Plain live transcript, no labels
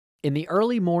In the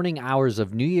early morning hours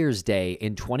of New Year's Day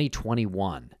in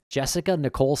 2021, Jessica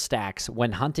Nicole Stacks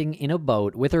went hunting in a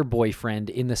boat with her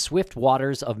boyfriend in the swift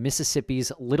waters of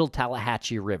Mississippi's Little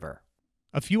Tallahatchie River.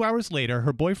 A few hours later,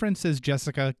 her boyfriend says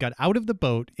Jessica got out of the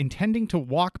boat intending to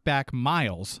walk back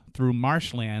miles through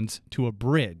marshlands to a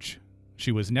bridge.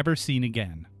 She was never seen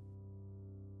again.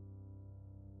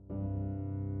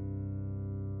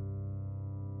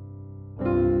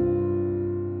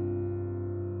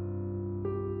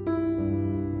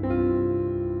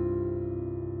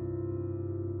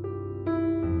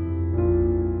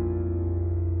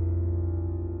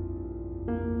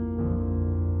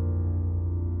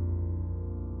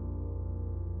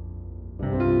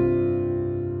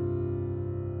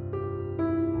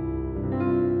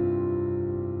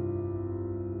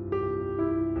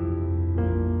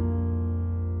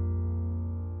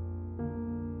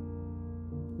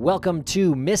 Welcome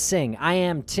to Missing. I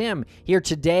am Tim, here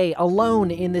today alone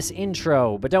in this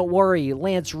intro, but don't worry,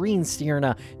 Lance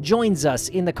Reenstierna joins us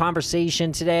in the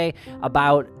conversation today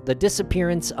about the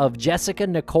disappearance of Jessica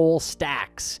Nicole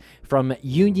Stacks from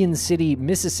Union City,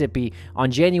 Mississippi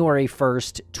on January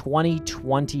 1st,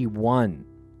 2021.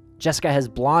 Jessica has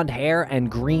blonde hair and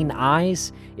green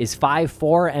eyes, is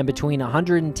 5'4" and between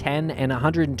 110 and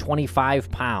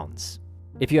 125 pounds.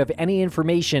 If you have any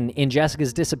information in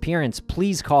Jessica's disappearance,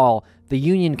 please call the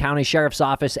Union County Sheriff's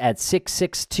Office at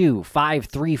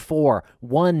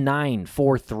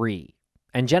 662-534-1943.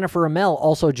 And Jennifer Amell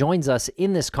also joins us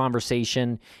in this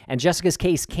conversation, and Jessica's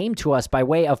case came to us by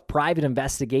way of private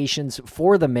investigations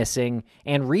for the missing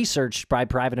and researched by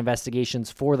private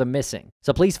investigations for the missing.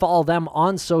 So please follow them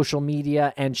on social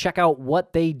media and check out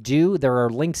what they do. There are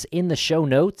links in the show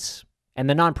notes. And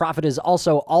the nonprofit is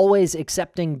also always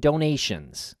accepting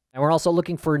donations. And we're also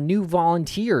looking for new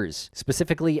volunteers,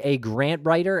 specifically a grant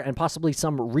writer and possibly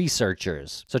some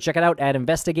researchers. So check it out at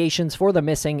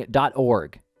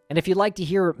investigationsforthemissing.org. And if you'd like to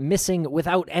hear Missing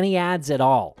without any ads at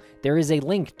all, there is a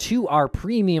link to our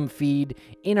premium feed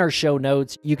in our show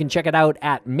notes. You can check it out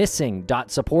at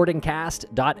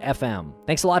missing.supportingcast.fm.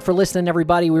 Thanks a lot for listening,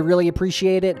 everybody. We really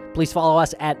appreciate it. Please follow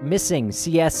us at Missing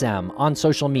CSM on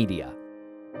social media.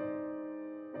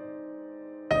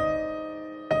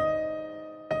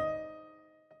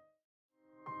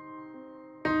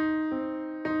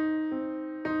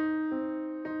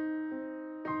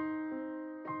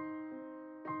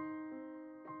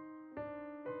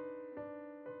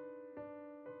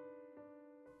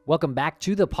 Welcome back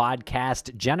to the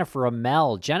podcast, Jennifer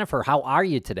Amell. Jennifer, how are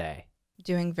you today?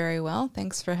 Doing very well.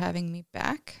 Thanks for having me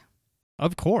back.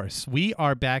 Of course. We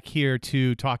are back here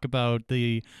to talk about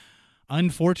the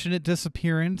unfortunate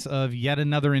disappearance of yet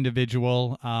another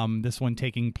individual, this one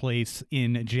taking place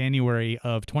in January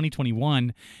of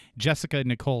 2021, Jessica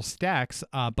Nicole Stacks.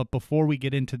 But before we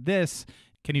get into this,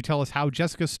 can you tell us how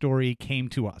Jessica's story came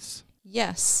to us?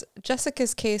 Yes,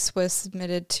 Jessica's case was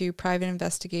submitted to private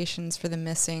investigations for the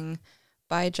missing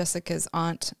by Jessica's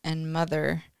aunt and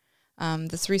mother.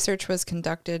 This research was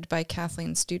conducted by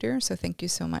Kathleen Studer, so thank you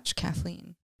so much,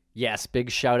 Kathleen. Yes, big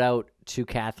shout out to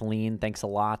Kathleen. Thanks a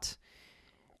lot.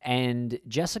 And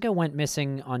Jessica went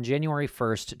missing on January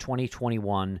 1st,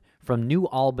 2021 from New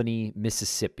Albany,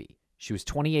 Mississippi. She was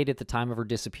 28 at the time of her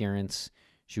disappearance.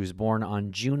 She was born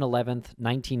on June 11th,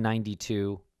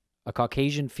 1992. A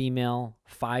Caucasian female,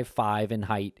 5'5" in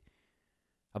height,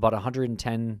 about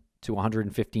 110 to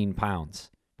 115 pounds,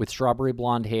 with strawberry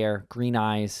blonde hair, green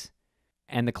eyes,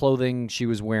 and the clothing she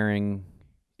was wearing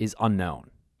is unknown.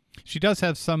 She does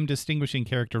have some distinguishing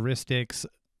characteristics,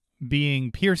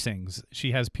 being piercings.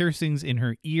 She has piercings in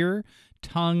her ear,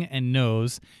 tongue, and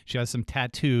nose. She has some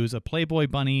tattoos, a Playboy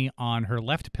bunny on her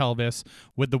left pelvis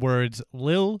with the words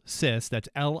Lil Sis, that's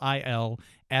Lilsis,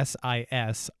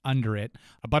 under it,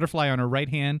 a butterfly on her right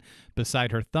hand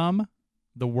beside her thumb,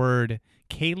 the word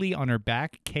Kaylee on her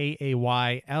back,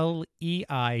 Kayleigh,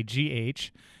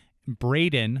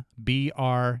 Braden,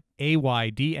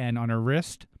 Braydn, on her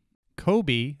wrist,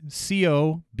 Kobe,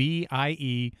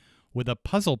 Cobie, with a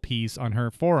puzzle piece on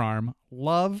her forearm,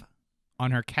 love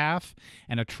on her calf,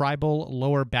 and a tribal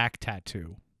lower back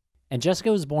tattoo. And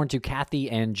Jessica was born to Kathy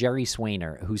and Jerry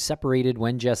Swainer, who separated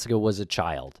when Jessica was a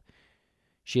child.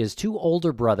 She has two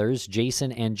older brothers,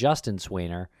 Jason and Justin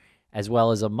Swainer, as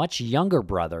well as a much younger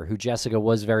brother who Jessica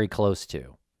was very close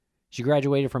to. She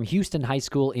graduated from Houston High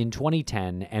School in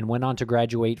 2010 and went on to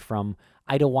graduate from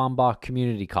Itawamba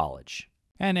Community College.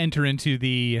 And enter into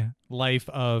the life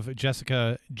of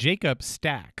Jessica Jacob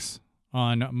Stacks.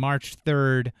 On March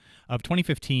 3rd of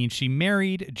 2015, she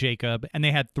married Jacob, and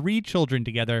they had 3 children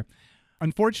together.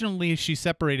 Unfortunately, she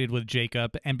separated with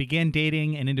Jacob and began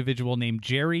dating an individual named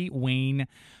Jerry Wayne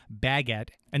Baggett,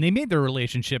 and they made their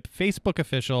relationship Facebook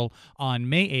official on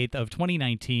May 8th of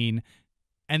 2019,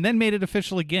 and then made it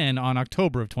official again on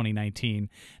October of 2019.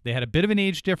 They had a bit of an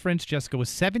age difference. Jessica was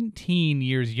 17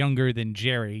 years younger than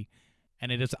Jerry,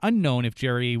 and it is unknown if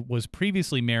Jerry was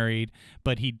previously married,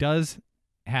 but he does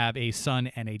have a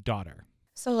son and a daughter.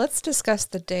 So let's discuss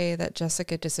the day that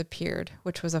Jessica disappeared,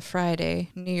 which was a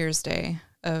Friday, New Year's Day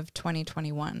of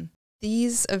 2021.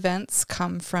 These events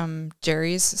come from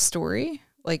Jerry's story,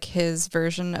 like his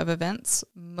version of events.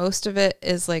 Most of it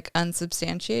is like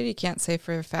unsubstantiated. You can't say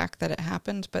for a fact that it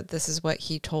happened, but this is what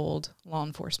he told law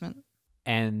enforcement.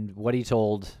 And what he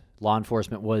told law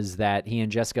enforcement was that he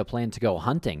and Jessica planned to go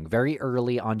hunting very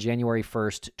early on January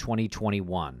 1st,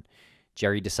 2021.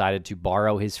 Jerry decided to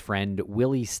borrow his friend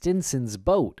Willie Stinson's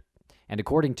boat, and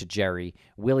according to Jerry,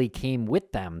 Willie came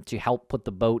with them to help put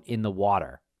the boat in the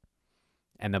water.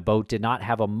 And the boat did not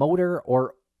have a motor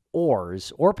or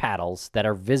oars or paddles that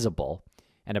are visible,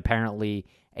 and apparently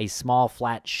a small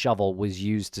flat shovel was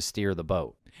used to steer the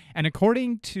boat. And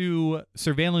according to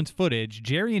surveillance footage,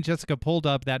 Jerry and Jessica pulled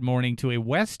up that morning to a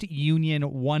West Union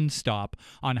one stop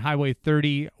on Highway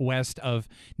 30 west of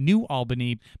New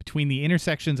Albany between the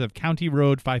intersections of County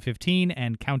Road 515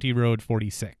 and County Road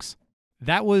 46.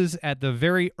 That was at the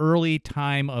very early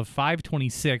time of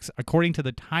 5:26, according to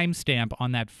the timestamp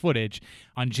on that footage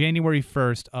on January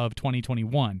 1st of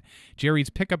 2021. Jerry's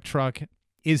pickup truck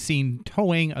is seen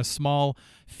towing a small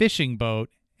fishing boat,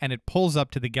 and it pulls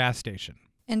up to the gas station.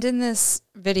 And in this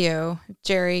video,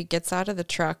 Jerry gets out of the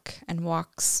truck and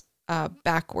walks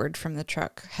backward from the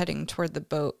truck, heading toward the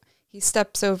boat. He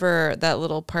steps over that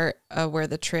little part where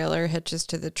the trailer hitches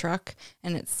to the truck,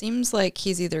 and it seems like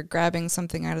he's either grabbing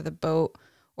something out of the boat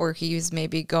or he's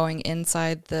maybe going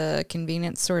inside the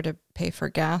convenience store to pay for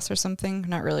gas or something.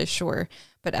 Not really sure.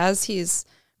 But as he's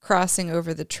crossing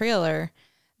over the trailer,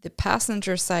 the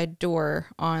passenger side door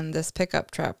on this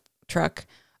pickup truck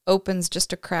opens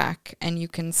just a crack, and you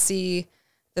can see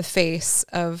the face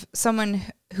of someone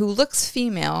who looks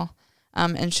female,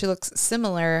 and she looks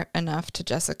similar enough to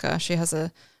Jessica. She has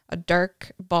a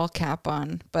dark ball cap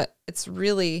on, but it's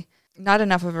really not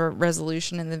enough of a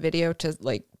resolution in the video to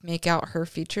like make out her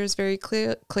features very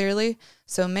clearly.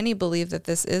 So many believe that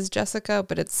this is Jessica,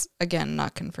 but it's, again,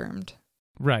 not confirmed.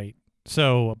 Right.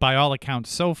 So by all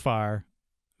accounts so far,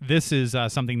 this is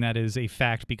something that is a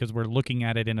fact because we're looking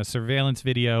at it in a surveillance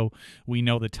video. We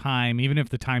know the time. Even if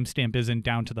the timestamp isn't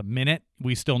down to the minute,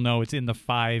 we still know it's in the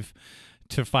 5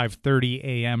 to 5:30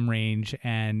 a.m. range.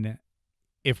 And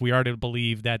if we are to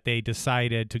believe that they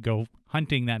decided to go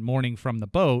hunting that morning from the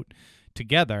boat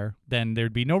together, then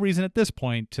there'd be no reason at this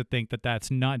point to think that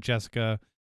that's not Jessica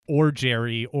or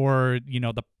Jerry, or, you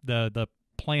know, the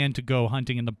plan to go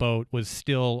hunting in the boat was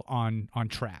still on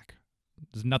track.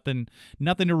 There's nothing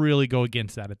to really go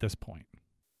against that at this point.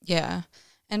 Yeah.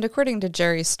 And according to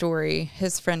Jerry's story,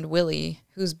 his friend Willie,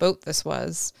 whose boat this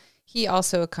was, he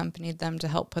also accompanied them to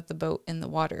help put the boat in the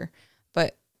water.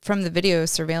 But from the video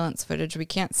surveillance footage, we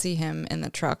can't see him in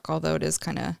the truck, although it is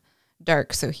kind of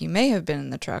dark, so he may have been in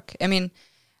the truck. I mean,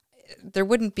 there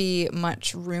wouldn't be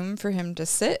much room for him to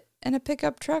sit in a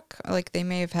pickup truck. Like, they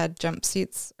may have had jump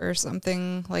seats or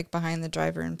something, like behind the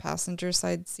driver and passenger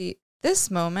side seat.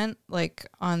 This moment, like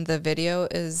on the video,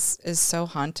 is so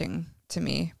haunting to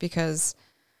me because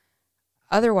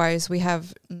otherwise we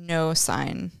have no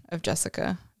sign of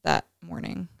Jessica that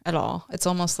morning at all. It's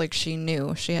almost like she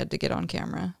knew she had to get on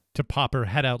camera to pop her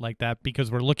head out like that, because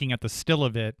we're looking at the still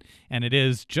of it, and it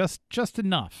is just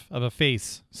enough of a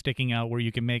face sticking out where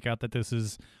you can make out that this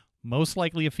is most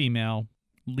likely a female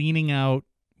leaning out,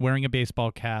 wearing a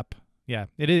baseball cap. Yeah,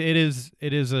 it is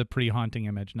a pretty haunting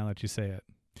image now that you say it.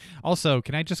 Also,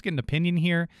 can I just get an opinion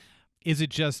here? Is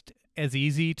it just as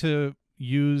easy to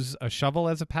use a shovel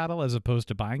as a paddle as opposed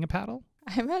to buying a paddle?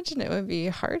 I imagine it would be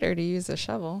harder to use a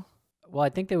shovel. Well, I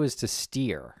think there was to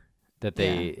steer that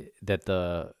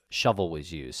the shovel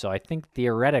was used. So I think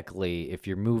theoretically, if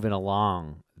you're moving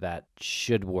along, that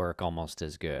should work almost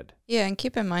as good. Yeah, and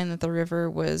keep in mind that the river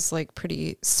was like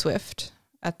pretty swift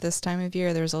at this time of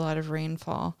year. There was a lot of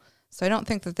rainfall. So I don't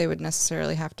think that they would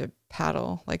necessarily have to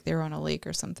paddle like they were on a lake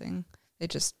or something. They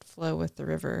just flow with the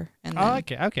river and then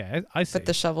okay, I see. Put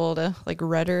the shovel to like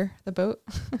rudder the boat.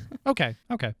 Okay,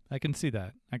 I can see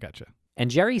that. I gotcha. And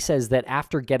Jerry says that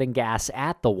after getting gas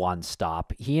at the one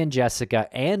stop, he and Jessica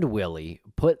and Willie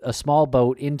put a small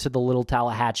boat into the Little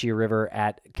Tallahatchie River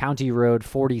at County Road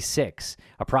 46,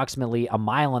 approximately 1.5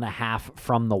 miles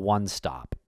from the one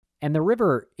stop. And the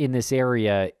river in this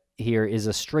area here is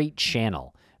a straight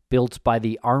channel, built by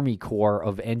the Army Corps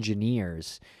of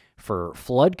Engineers for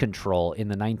flood control in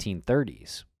the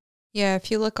 1930s. Yeah, if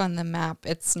you look on the map,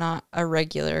 it's not a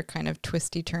regular kind of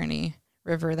twisty-turny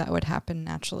river that would happen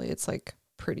naturally. It's like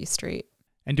pretty straight.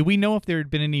 And do we know if there had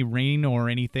been any rain or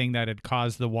anything that had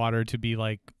caused the water to be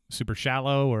like super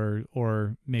shallow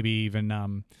or maybe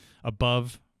even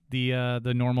above the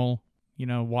normal,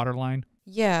 water line?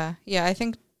 Yeah. I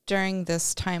think during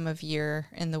this time of year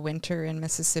in the winter in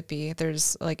Mississippi,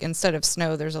 there's like, instead of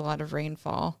snow, there's a lot of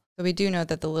rainfall. So we do know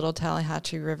that the Little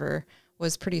Tallahatchie River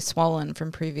was pretty swollen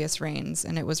from previous rains,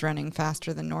 and it was running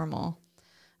faster than normal.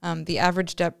 The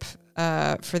average depth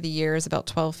for the year is about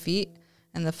 12 feet,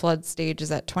 and the flood stage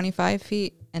is at 25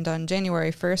 feet. And on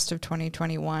January 1st of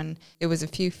 2021, it was a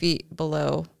few feet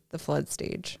below the flood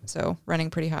stage. So running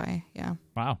pretty high, yeah.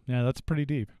 Wow, yeah, that's pretty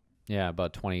deep. Yeah,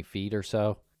 about 20 feet or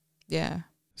so. Yeah.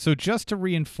 So just to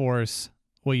reinforce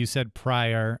what you said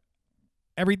prior,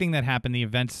 everything that happened, the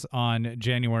events on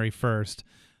January 1st,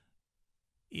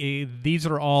 these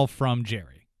are all from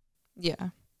Jerry. Yeah.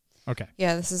 Okay.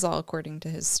 Yeah, this is all according to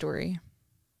his story.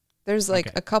 There's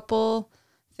like a couple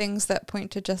things that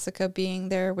point to Jessica being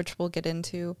there, which we'll get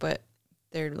into, but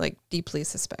they're like deeply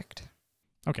suspect.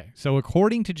 Okay. So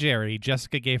according to Jerry,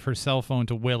 Jessica gave her cell phone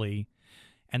to Willie,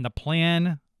 and the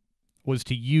plan was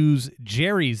to use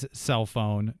Jerry's cell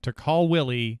phone to call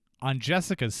Willie on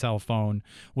Jessica's cell phone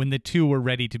when the two were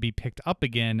ready to be picked up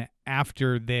again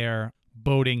after their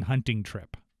boating hunting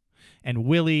trip. And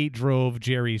Willie drove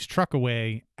Jerry's truck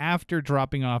away after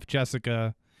dropping off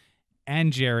Jessica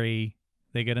and Jerry.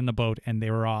 They get in the boat and they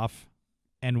were off,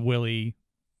 and Willie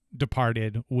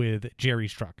departed with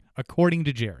Jerry's truck, according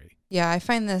to Jerry. Yeah, I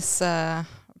find this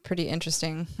pretty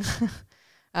interesting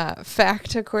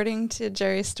fact, according to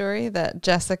Jerry's story, that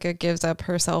Jessica gives up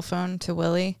her cell phone to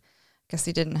Willie. I guess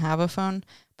he didn't have a phone,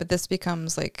 but this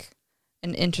becomes like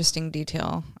an interesting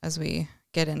detail as we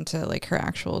get into like her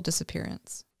actual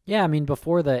disappearance. Yeah, I mean,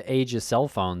 before the age of cell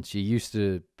phones, you used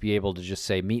to be able to just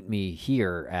say, meet me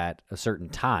here at a certain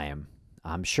time.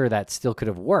 I'm sure that still could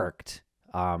have worked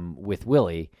with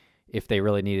Willie if they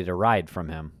really needed a ride from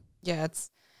him. Yeah,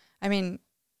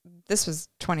 this was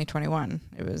 2021.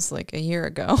 It was like a year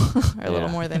ago, or a little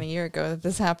more than a year ago that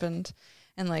this happened.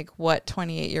 And like, what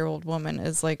 28-year-old woman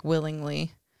is like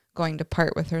willingly going to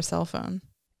part with her cell phone?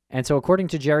 And so according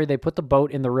to Jerry, they put the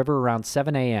boat in the river around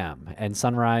 7 a.m. and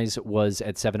sunrise was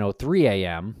at 7:03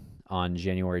 a.m. on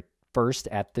January 1st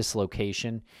at this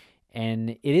location. And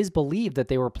it is believed that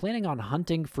they were planning on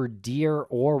hunting for deer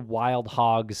or wild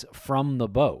hogs from the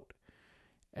boat.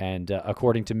 And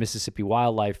according to Mississippi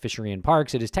Wildlife, Fishery, and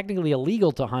Parks, it is technically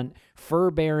illegal to hunt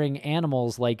fur-bearing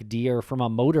animals like deer from a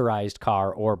motorized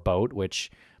car or boat,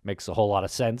 which makes a whole lot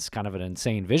of sense, kind of an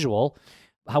insane visual.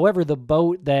 However, the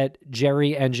boat that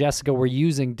Jerry and Jessica were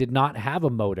using did not have a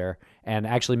motor and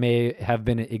actually may have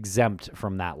been exempt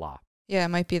from that law. Yeah, it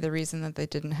might be the reason that they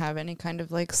didn't have any kind of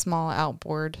like small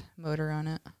outboard motor on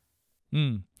it.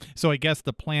 So I guess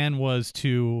the plan was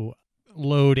to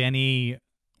load any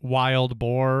wild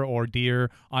boar or deer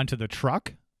onto the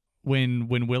truck when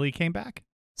Willie came back?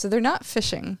 So they're not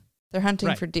fishing. They're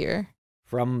hunting for deer.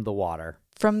 From the water.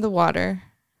 From the water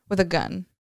with a gun.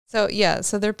 So yeah,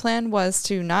 so their plan was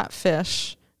to not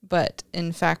fish, but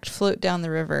in fact float down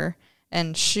the river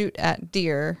and shoot at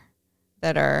deer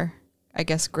that are, I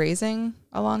guess, grazing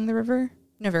along the river.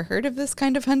 Never heard of this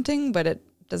kind of hunting, but it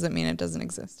doesn't mean it doesn't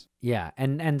exist. Yeah,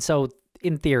 and so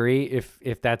in theory,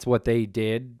 if that's what they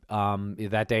did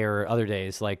that day or other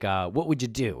days, like what would you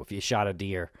do if you shot a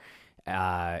deer?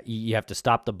 You have to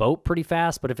stop the boat pretty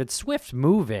fast, but if it's swift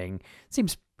moving, it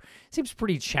seems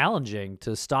pretty challenging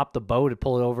to stop the boat and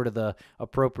pull it over to the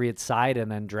appropriate side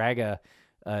and then drag a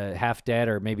half dead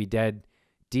or maybe dead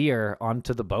deer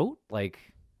onto the boat. Like,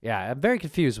 yeah, I'm very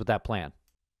confused with that plan.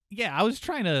 Yeah, I was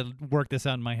trying to work this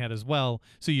out in my head as well.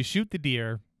 So you shoot the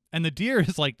deer, and the deer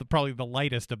is like probably the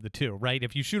lightest of the two, right?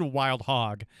 If you shoot a wild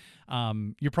hog,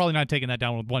 you're probably not taking that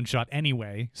down with one shot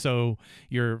anyway. So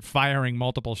you're firing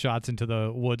multiple shots into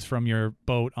the woods from your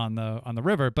boat on the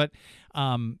river. But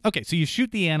okay, so you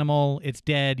shoot the animal, it's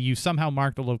dead. You somehow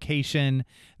mark the location,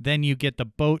 then you get the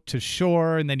boat to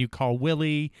shore, and then you call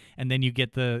Willie, and then you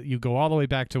go all the way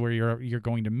back to where you're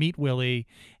going to meet Willie.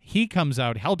 He comes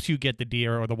out, helps you get the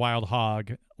deer or the wild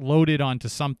hog loaded onto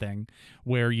something,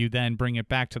 where you then bring it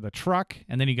back to the truck,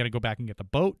 and then you got to go back and get the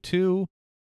boat too.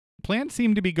 Plans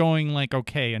seem to be going like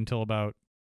okay until about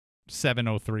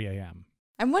 7:03 a.m.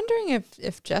 I'm wondering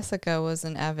if Jessica was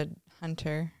an avid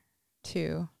hunter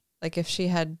too. Like if she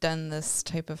had done this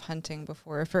type of hunting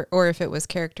before, or if it was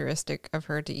characteristic of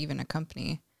her to even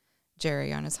accompany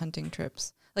Jerry on his hunting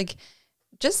trips. Like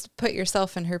just put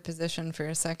yourself in her position for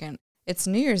a second. It's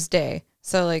New Year's Day.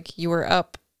 So like you were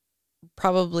up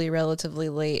probably relatively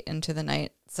late into the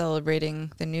night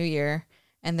celebrating the new year.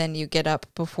 And then you get up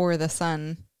before the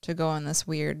sun to go on this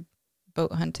weird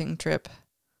boat hunting trip.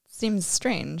 Seems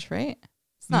strange, right?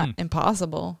 It's not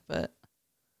impossible, but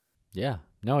Yeah.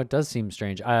 No, it does seem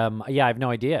strange. Yeah, I have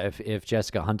no idea if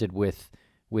Jessica hunted with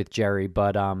Jerry,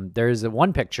 but there's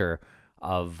one picture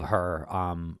of her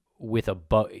with a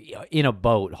boat in a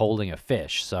boat holding a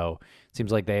fish. So it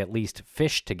seems like they at least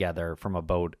fished together from a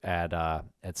boat at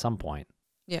some point.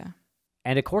 yeah.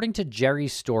 And according to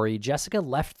Jerry's story, Jessica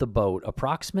left the boat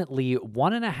approximately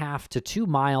 1.5 to 2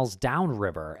 miles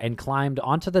downriver and climbed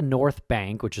onto the north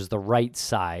bank, which is the right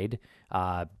side,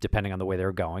 depending on the way they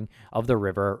were going, of the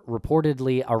river,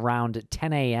 reportedly around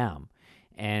 10 a.m.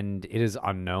 And it is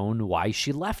unknown why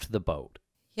she left the boat.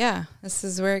 Yeah, this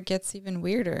is where it gets even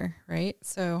weirder, right?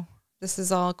 So this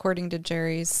is all according to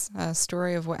Jerry's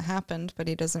story of what happened, but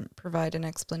he doesn't provide an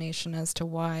explanation as to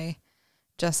why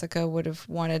Jessica would have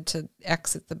wanted to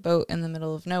exit the boat in the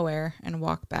middle of nowhere and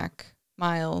walk back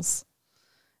miles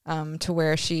to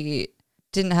where she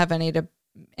didn't have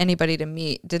anybody to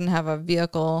meet, didn't have a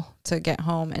vehicle to get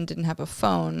home, and didn't have a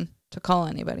phone to call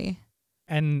anybody.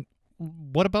 And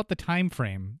what about the time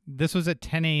frame? This was at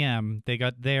 10 a.m. They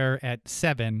got there at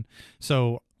 7.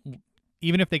 So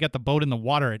even if they got the boat in the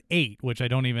water at 8, which I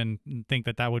don't even think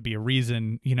that would be a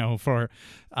reason, for,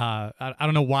 I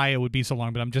don't know why it would be so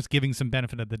long, but I'm just giving some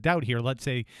benefit of the doubt here. Let's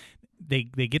say they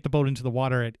get the boat into the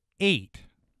water at 8.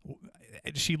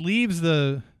 She leaves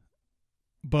the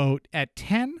boat at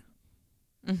 10,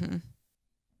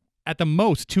 at the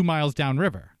most 2 miles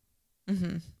downriver.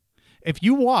 If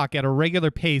you walk at a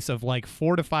regular pace of like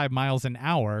 4 to 5 miles an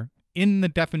hour, in the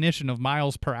definition of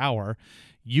miles per hour,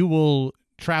 you will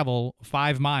travel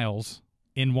 5 miles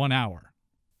in 1 hour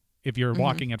if you're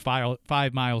walking at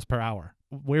 5 miles per hour.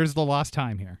 Where's the lost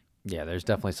time here? Yeah, there's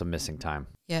definitely some missing time.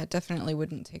 Yeah, it definitely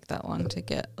wouldn't take that long to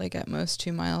get like at most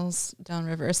 2 miles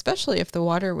downriver, especially if the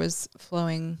water was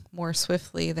flowing more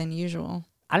swiftly than usual.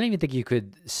 I don't even think you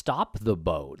could stop the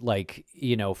boat, like,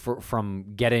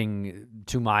 from getting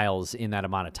 2 miles in that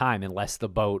amount of time unless the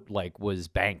boat like was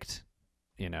banked,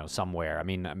 somewhere. I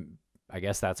mean, I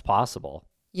guess that's possible.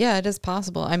 Yeah, it is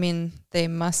possible. I mean, they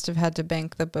must have had to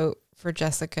bank the boat for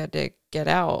Jessica to get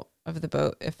out of the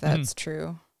boat, if that's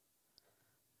true.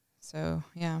 So,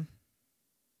 yeah.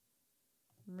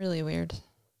 Really weird.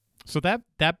 So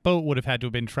that boat would have had to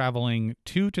have been traveling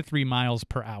 2 to 3 miles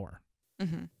per hour.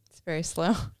 It's very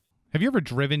slow. Have you ever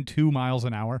driven 2 miles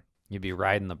an hour? You'd be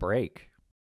riding the brake.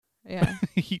 Yeah.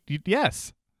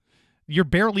 Yes. You're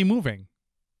barely moving.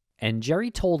 And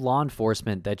Jerry told law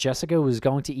enforcement that Jessica was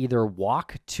going to either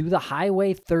walk to the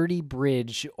Highway 30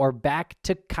 bridge or back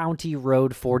to County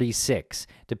Road 46,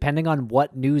 depending on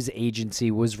what news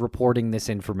agency was reporting this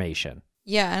information.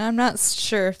 Yeah, and I'm not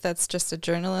sure if that's just a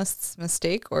journalist's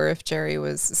mistake or if Jerry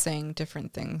was saying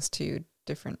different things to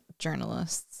different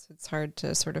journalists. It's hard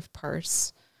to sort of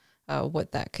parse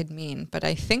what that could mean. But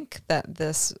I think that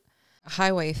this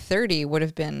Highway 30 would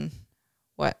have been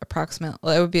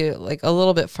approximately, it would be like a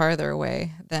little bit farther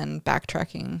away than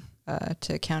backtracking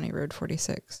to County Road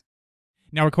 46.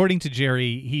 Now, according to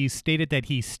Jerry, he stated that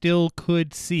he still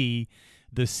could see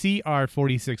the CR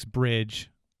 46 bridge,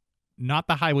 not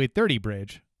the Highway 30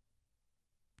 bridge,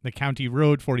 the County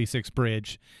Road 46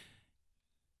 bridge.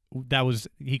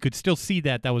 He could still see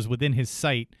that was within his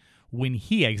sight when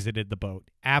he exited the boat,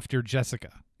 after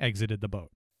Jessica exited the boat.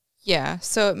 Yeah,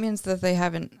 so it means that they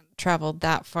haven't traveled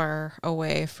that far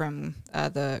away from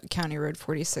the County Road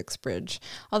 46 bridge.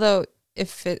 Although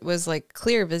if it was like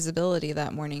clear visibility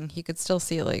that morning, he could still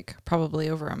see like probably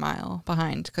over a mile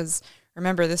behind. Because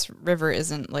remember, this river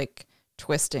isn't like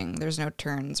twisting. There's no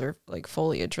turns or like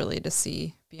foliage really to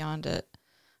see beyond it.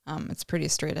 It's pretty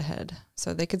straight ahead.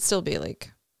 So they could still be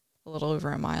like a little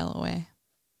over a mile away.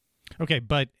 Okay,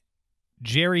 but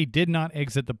Jerry did not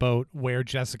exit the boat where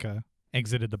Jessica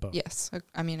exited the boat. Yes,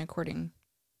 I mean, according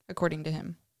to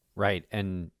him. Right,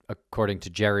 and according to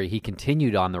Jerry, he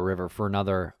continued on the river for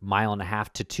another 1.5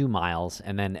 to 2 miles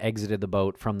and then exited the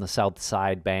boat from the south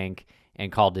side bank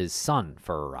and called his son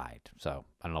for a ride. So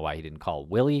I don't know why he didn't call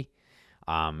Willie,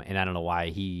 and I don't know why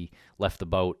he left the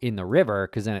boat in the river,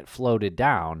 because then it floated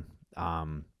down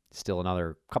still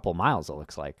another couple miles, it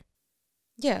looks like.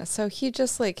 Yeah, so he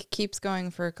just like keeps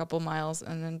going for a couple miles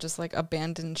and then just like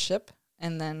abandons ship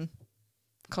and then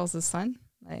calls his son.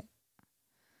 Like,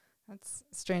 that's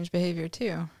strange behavior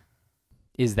too.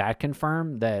 Is that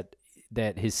confirmed that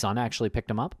his son actually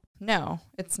picked him up? No,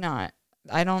 it's not.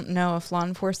 I don't know if law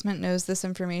enforcement knows this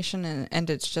information and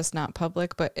it's just not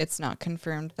public, but it's not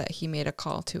confirmed that he made a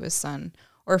call to his son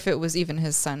or if it was even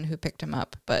his son who picked him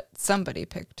up, but somebody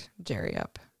picked Jerry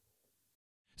up.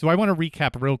 So I want to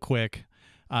recap real quick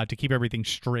to keep everything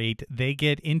straight. They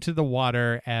get into the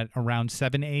water at around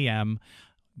 7 a.m.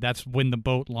 That's when the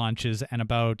boat launches, and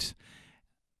about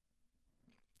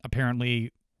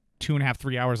apparently 2.5,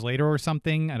 3 hours later or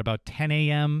something, at about 10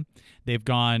 a.m., they've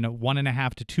gone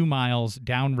 1.5 to 2 miles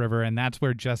downriver, and that's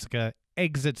where Jessica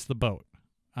exits the boat.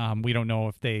 We don't know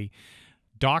if they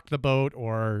docked the boat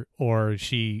or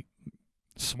she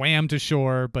swam to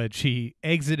shore, but she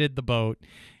exited the boat.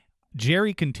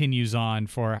 Jerry continues on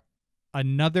for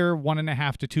another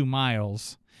 1.5 to 2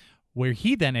 miles, where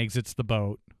he then exits the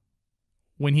boat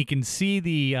when he can see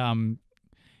the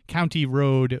County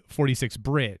Road 46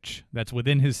 bridge that's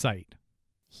within his sight.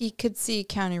 He could see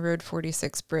County Road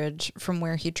 46 bridge from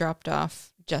where he dropped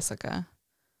off Jessica,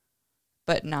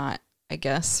 but not, I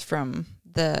guess, from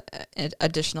the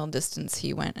additional distance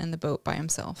he went in the boat by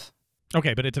himself.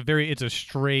 Okay, but it's a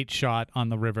straight shot on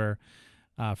the river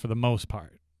for the most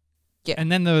part. Yeah.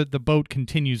 And then the boat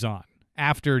continues on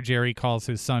after Jerry calls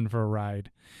his son for a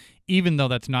ride. Even though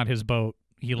that's not his boat,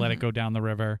 he let it go down the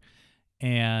river.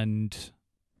 And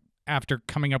after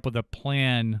coming up with a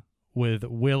plan with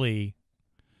Willie,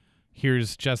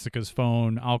 here's Jessica's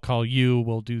phone, I'll call you,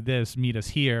 we'll do this, meet us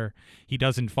here. He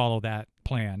doesn't follow that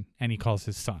plan, and he calls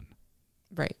his son.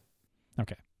 Right.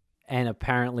 Okay. And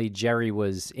apparently Jerry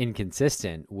was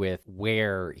inconsistent with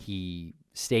where he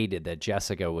stated that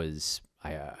Jessica was,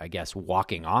 I guess,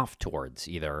 walking off towards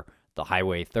either the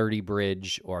Highway 30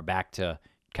 bridge or back to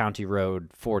County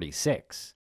Road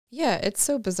 46. Yeah, it's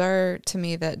so bizarre to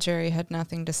me that Jerry had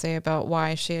nothing to say about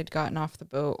why she had gotten off the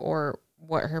boat or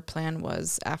what her plan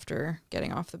was after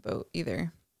getting off the boat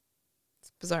either.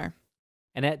 It's bizarre.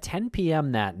 And at 10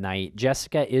 p.m. that night,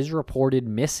 Jessica is reported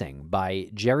missing by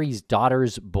Jerry's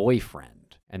daughter's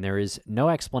boyfriend. And there is no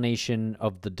explanation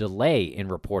of the delay in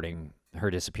reporting her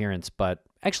disappearance, but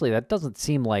actually that doesn't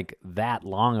seem like that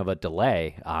long of a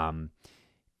delay,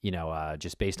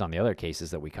 just based on the other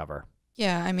cases that we cover.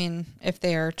 Yeah, I mean, if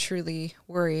they are truly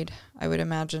worried, I would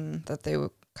imagine that they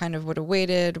would have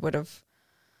waited, would have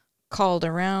called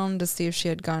around to see if she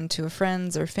had gone to a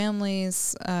friend's or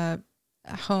family's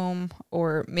home,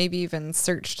 or maybe even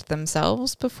searched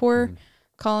themselves before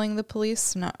calling the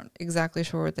police. Not exactly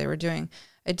sure what they were doing.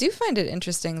 I do find it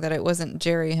interesting that it wasn't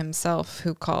Jerry himself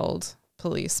who called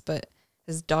police, but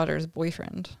his daughter's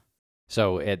boyfriend.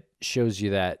 So it shows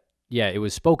you that, yeah, it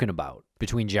was spoken about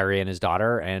between Jerry and his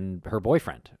daughter and her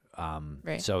boyfriend.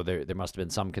 Right. So there must have been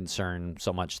some concern,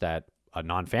 so much that a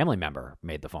non-family member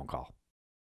made the phone call.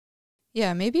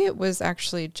 Yeah, maybe it was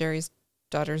actually Jerry's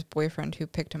daughter's boyfriend who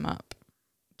picked him up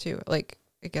too. Like,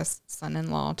 I guess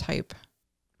son-in-law type.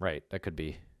 Right, that could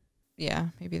be. Yeah,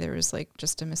 maybe there was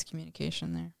just a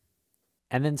miscommunication there.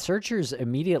 And then searchers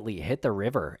immediately hit the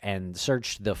river and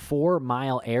searched the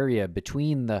 4-mile area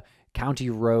between the County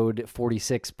Road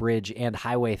 46 bridge and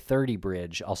Highway 30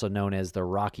 bridge, also known as the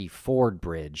Rocky Ford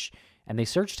Bridge. And they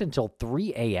searched until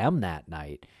 3 a.m. that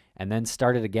night and then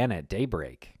started again at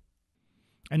daybreak.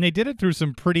 And they did it through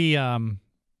some pretty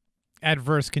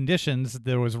adverse conditions.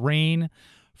 There was rain,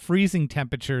 freezing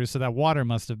temperatures, so that water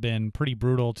must have been pretty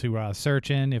brutal to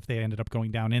search in if they ended up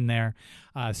going down in there.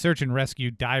 Search and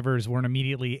rescue divers weren't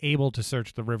immediately able to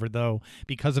search the river, though,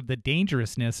 because of the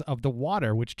dangerousness of the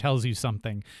water, which tells you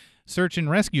something. Search and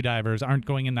rescue divers aren't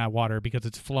going in that water because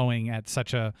it's flowing at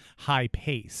such a high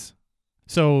pace.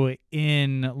 So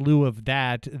in lieu of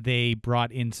that, they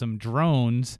brought in some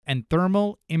drones and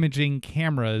thermal imaging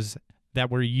cameras that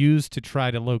were used to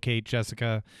try to locate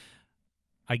Jessica,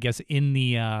 I guess, in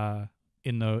the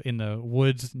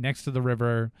woods next to the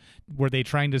river. Were they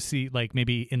trying to see,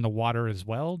 maybe in the water as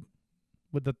well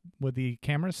with the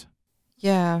cameras?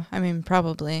 Yeah, I mean,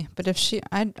 probably. But if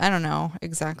I don't know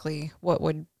exactly what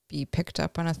would be picked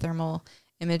up on a thermal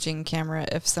imaging camera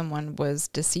if someone was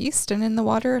deceased and in the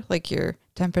water, like your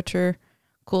temperature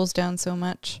cools down so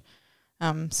much.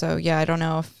 So yeah, I don't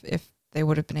know if they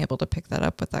would have been able to pick that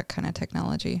up with that kind of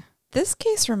technology. This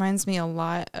case reminds me a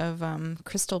lot of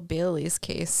Crystal Bailey's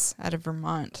case out of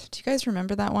Vermont. Do you guys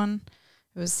remember that one?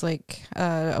 It was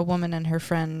a woman and her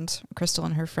friend, Crystal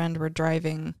and her friend, were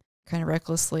driving kind of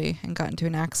recklessly and got into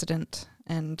an accident,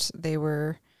 and they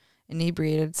were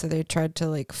inebriated, so they tried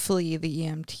to flee the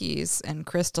EMTs, and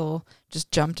Crystal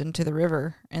just jumped into the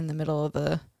river in the middle of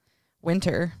the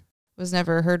winter. Was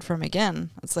never heard from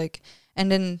again. It's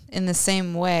and in the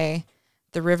same way,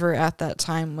 the river at that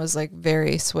time was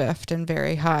very swift and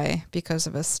very high because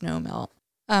of a snow melt.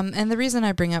 And the reason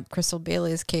I bring up Crystal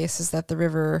Bailey's case is that the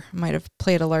river might have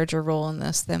played a larger role in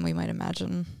this than we might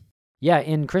imagine. Yeah,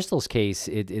 in Crystal's case,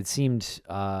 it seemed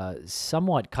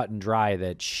somewhat cut and dry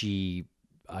that she,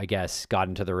 I guess, got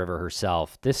into the river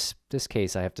herself. This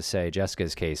case, I have to say,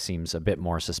 Jessica's case seems a bit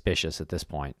more suspicious at this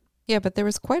point. Yeah, but there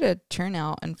was quite a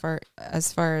turnout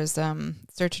as far as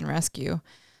search and rescue.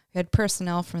 We had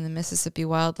personnel from the Mississippi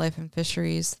Wildlife and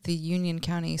Fisheries, the Union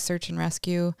County Search and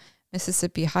Rescue,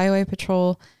 Mississippi Highway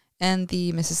Patrol, and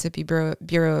the Mississippi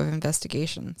Bureau of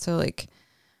Investigation. So, like,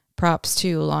 props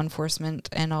to law enforcement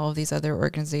and all of these other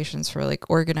organizations for, like,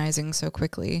 organizing so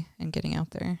quickly and getting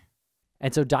out there.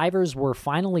 And so divers were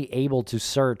finally able to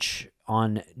search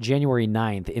on January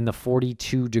 9th in the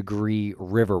 42-degree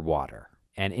river water.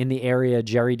 And in the area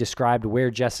Jerry described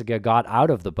where Jessica got out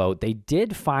of the boat, they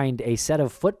did find a set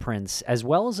of footprints as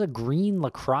well as a green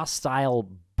lacrosse-style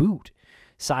boot,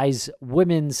 size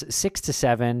women's 6 to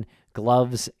 7,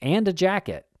 gloves, and a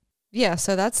jacket. Yeah,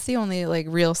 so that's the only, like,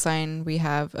 real sign we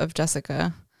have of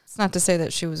Jessica. It's not to say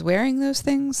that she was wearing those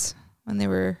things when they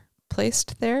were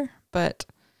placed there, but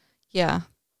yeah,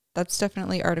 that's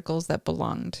definitely articles that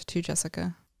belonged to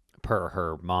Jessica. Per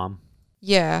her mom?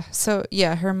 Yeah, so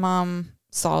yeah, her mom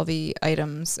saw the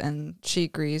items and she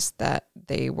agrees that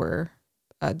they were,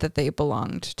 that they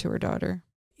belonged to her daughter.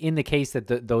 In the case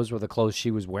that those were the clothes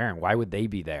she was wearing, why would they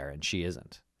be there and she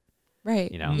isn't? Right.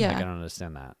 You know, yeah. like, I don't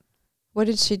understand that. What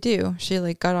did she do? She,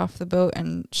 like, got off the boat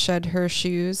and shed her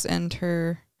shoes and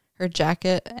her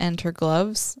jacket and her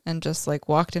gloves and just, like,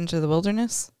 walked into the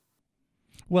wilderness?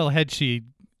 Well, had she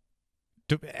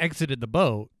exited the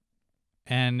boat,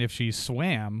 and if she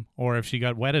swam or if she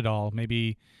got wet at all,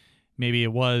 maybe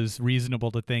it was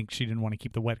reasonable to think she didn't want to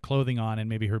keep the wet clothing on, and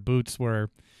maybe her boots were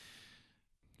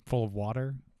full of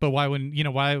water. But why wouldn't, you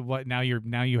know, why now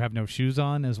you have no shoes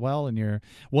on as well, and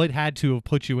what had to have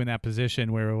put you in that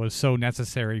position where it was so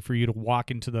necessary for you to walk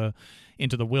into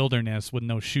the wilderness with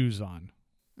no shoes on?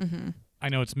 Mm-hmm. I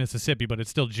know it's Mississippi, but it's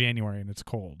still January and it's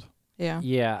cold. Yeah.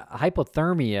 Yeah,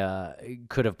 hypothermia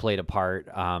could have played a part.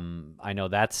 I know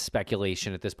that's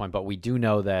speculation at this point, but we do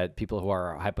know that people who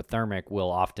are hypothermic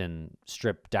will often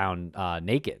strip down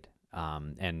naked,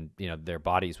 and, you know, their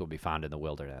bodies will be found in the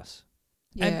wilderness.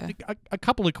 Yeah. And a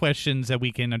couple of questions that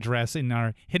we can address in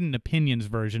our Hidden Opinions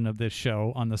version of this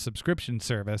show on the subscription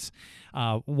service.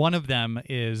 One of them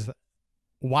is,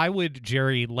 why would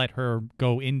Jerry let her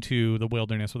go into the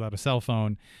wilderness without a cell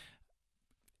phone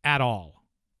at all?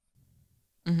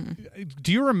 Mm-hmm.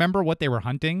 Do you remember what they were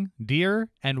hunting? Deer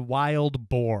and wild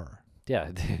boar.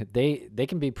 Yeah, they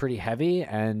can be pretty heavy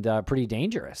and pretty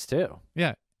dangerous too.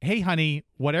 Yeah. Hey, honey,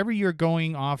 whatever you're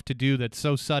going off to do that's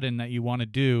so sudden that you want to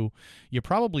do, you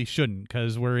probably shouldn't,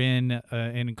 because we're in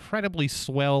an incredibly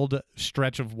swelled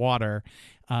stretch of water,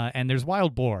 and there's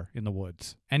wild boar in the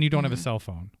woods, and you don't have a cell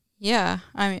phone. Yeah.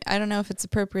 I mean, I don't know if it's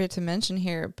appropriate to mention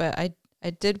here, but I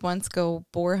did once go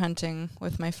boar hunting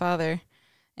with my father,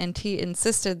 and he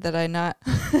insisted that I not...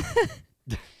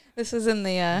 This was in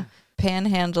the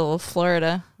panhandle of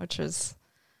Florida, which was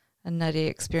a nutty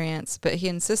experience, but he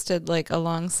insisted, like,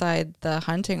 alongside the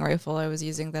hunting rifle I was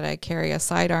using, that I carry a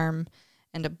sidearm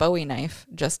and a Bowie knife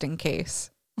just in case.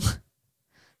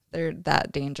 They're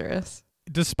that dangerous.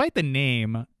 Despite the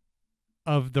name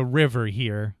of the river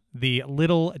here, the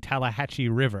Little Tallahatchie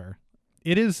River,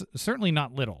 it is certainly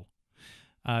not little.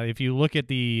 If you look at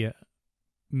the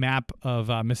map of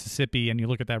Mississippi and you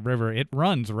look at that river, it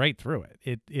runs right through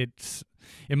it.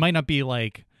 It might not be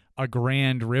like a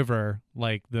grand river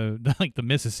like the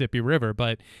Mississippi River,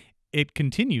 but it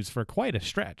continues for quite a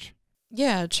stretch.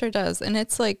 Yeah, it sure does. And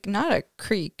it's, like, not a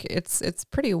creek. It's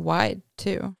pretty wide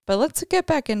too. But let's get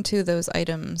back into those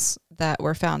items that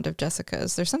were found of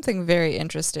Jessica's. There's something very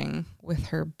interesting with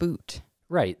her boot.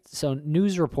 Right. So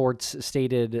news reports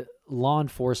stated law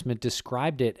enforcement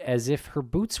described it as if her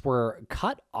boots were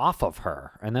cut off of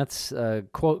her. And that's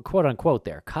quote unquote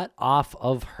there, cut off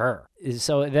of her.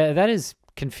 So that is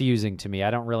confusing to me. I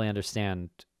don't really understand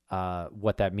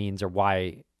what that means, or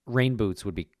why rain boots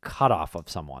would be cut off of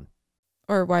someone.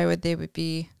 Or why would they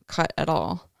be cut at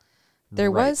all?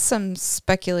 There Right. was some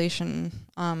speculation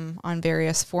on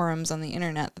various forums on the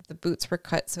internet that the boots were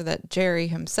cut so that Jerry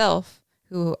himself,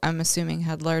 who I'm assuming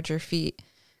had larger feet,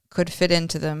 could fit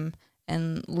into them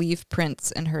and leave prints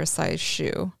in her size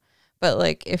shoe. But,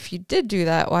 like, if you did do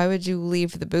that, why would you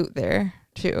leave the boot there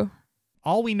too?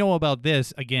 All we know about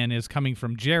this, again, is coming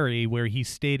from Jerry, where he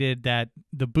stated that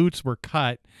the boots were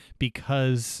cut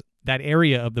because that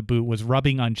area of the boot was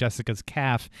rubbing on Jessica's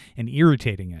calf and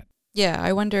irritating it. Yeah,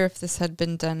 I wonder if this had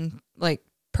been done, like,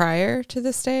 prior to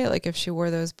this day, like if she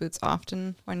wore those boots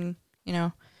often when, you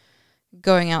know,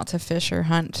 going out to fish or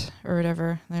hunt or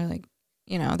whatever. They're like,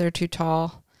 you know, they're too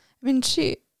tall. I mean,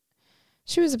 she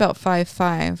was about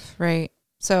 5'5", right?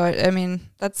 So I mean,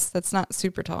 that's not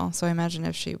super tall. So I imagine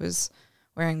if she was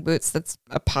wearing boots, that's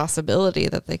a possibility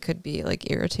that they could be like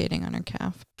irritating on her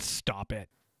calf. Stop it.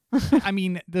 I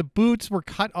mean, the boots were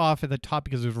cut off at the top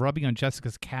because it was rubbing on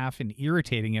Jessica's calf and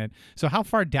irritating it. So how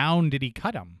far down did he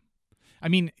cut them? I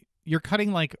mean, you're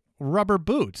cutting like rubber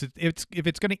boots. If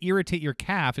it's going to irritate your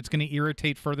calf, it's going to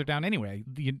irritate further down anyway.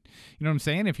 You know what I'm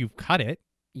saying? If you cut it.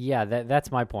 Yeah,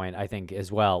 that's my point, I think,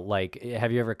 as well. Like,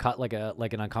 have you ever cut like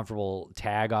an uncomfortable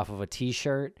tag off of a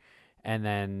T-shirt and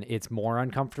then it's more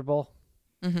uncomfortable?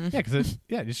 Mm-hmm. Yeah, because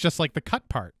it's just like the cut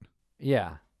part.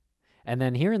 Yeah. And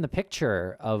then here in the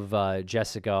picture of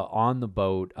Jessica on the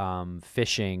boat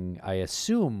fishing, I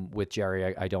assume with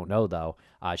Jerry, I don't know though,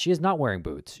 she is not wearing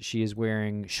boots. She is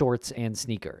wearing shorts and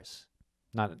sneakers.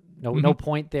 No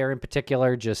point there in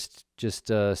particular, just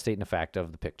stating a fact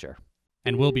of the picture.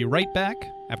 And we'll be right back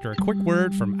after a quick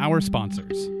word from our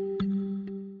sponsors.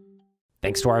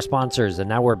 Thanks to our sponsors, and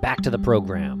now we're back to the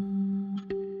program.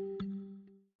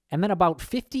 And then about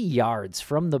 50 yards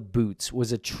from the boots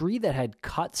was a tree that had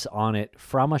cuts on it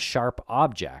from a sharp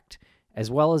object, as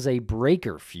well as a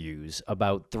breaker fuse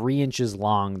about 3 inches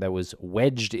long that was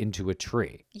wedged into a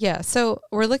tree. Yeah, so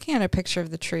we're looking at a picture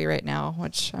of the tree right now,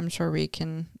 which I'm sure we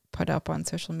can put up on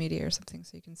social media or something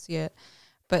so you can see it.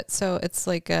 But so it's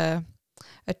like a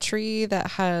tree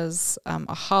that has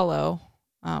a hollow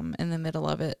in the middle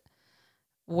of it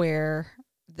where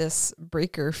this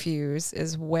breaker fuse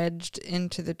is wedged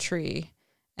into the tree,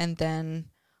 and then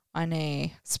on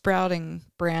a sprouting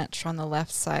branch on the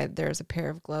left side there's a pair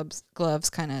of gloves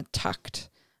kind of tucked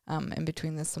in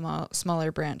between the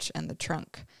smaller branch and the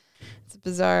trunk. It's a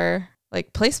bizarre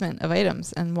like placement of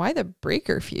items. And why the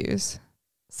breaker fuse?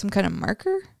 Some kind of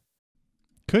marker?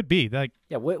 Could be. Like,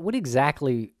 yeah, what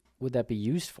exactly would that be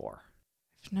used for?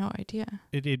 I have no idea.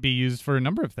 It'd be used for a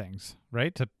number of things,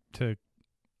 right? To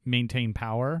maintain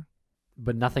power.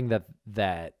 But nothing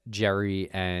that Jerry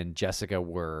and Jessica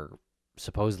were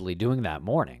supposedly doing that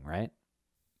morning, right?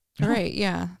 Right,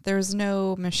 yeah. There was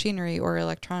no machinery or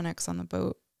electronics on the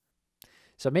boat.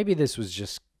 So maybe this was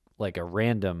just like a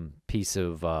random piece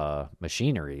of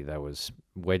machinery that was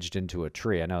wedged into a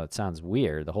tree. I know it sounds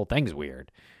weird. The whole thing's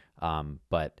weird.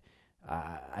 But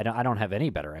I don't have any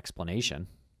better explanation.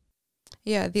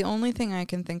 Yeah, the only thing I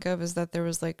can think of is that there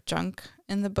was like junk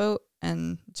in the boat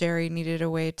and Jerry needed a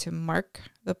way to mark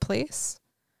the place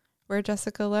where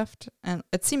Jessica left. And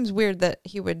it seems weird that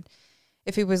he would,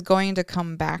 if he was going to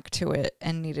come back to it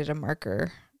and needed a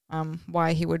marker,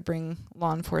 why he would bring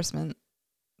law enforcement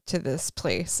to this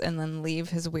place and then leave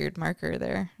his weird marker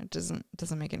there. It doesn't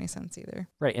make any sense either.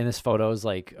 Right, and this photo is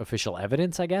like official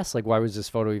evidence, I guess? Like, why was this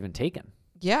photo even taken?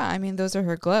 Yeah, I mean, those are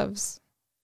her gloves.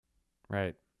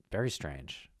 Right. Very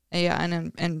strange. Yeah,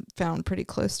 and found pretty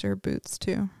close to her boots,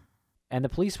 too. And the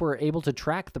police were able to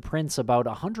track the prints about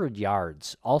 100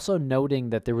 yards, also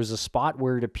noting that there was a spot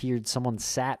where it appeared someone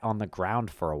sat on the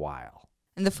ground for a while.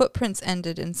 And the footprints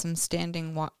ended in some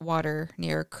standing water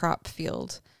near a crop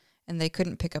field, and they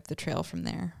couldn't pick up the trail from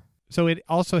there. So it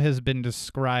also has been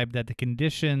described that the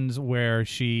conditions where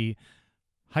she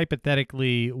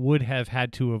hypothetically would have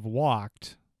had to have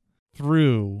walked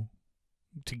through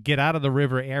to get out of the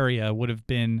river area would have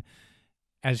been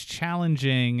as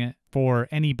challenging for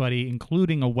anybody,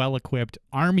 including a well-equipped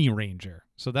Army Ranger.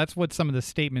 So that's what some of the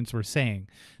statements were saying,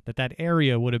 that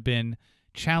area would have been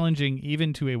challenging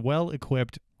even to a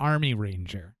well-equipped Army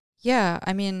Ranger. Yeah,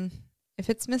 I mean, if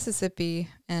it's Mississippi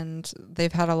and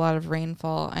they've had a lot of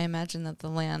rainfall, I imagine that the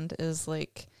land is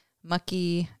like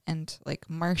mucky and like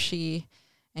marshy,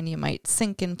 and you might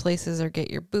sink in places or get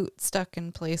your boot stuck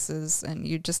in places, and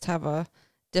you just have a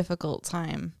difficult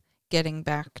time getting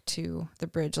back to the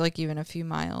bridge, like even a few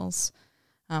miles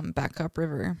back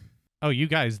upriver. Oh, you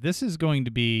guys, this is going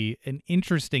to be an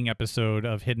interesting episode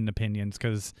of Hidden Opinions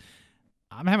because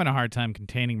I'm having a hard time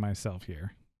containing myself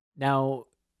here. Now,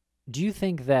 do you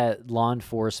think that law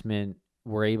enforcement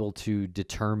were able to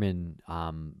determine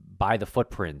by the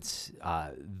footprints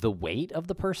the weight of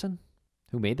the person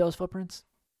who made those footprints?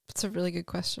 That's a really good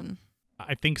question.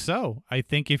 I think so. I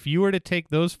think if you were to take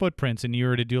those footprints and you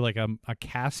were to do like a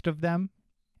cast of them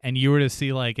and you were to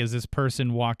see like, is this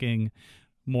person walking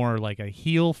more like a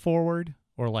heel forward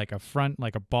or like a front,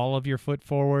 like a ball of your foot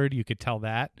forward, you could tell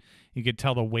that. You could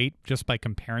tell the weight just by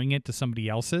comparing it to somebody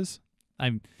else's.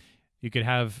 You could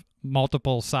have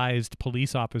multiple sized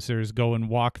police officers go and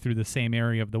walk through the same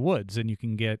area of the woods and you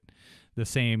can get the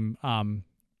same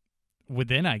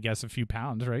within, I guess, a few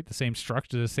pounds, right? The same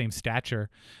structure, the same stature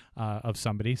of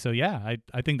somebody. So yeah,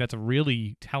 I think that's a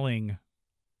really telling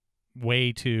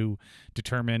way to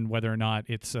determine whether or not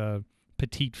it's a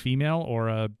petite female or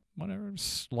a whatever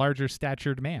larger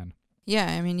statured man. Yeah,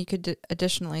 I mean, you could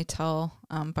additionally tell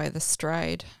by the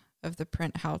stride of the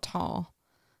print how tall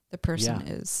the person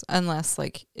is, unless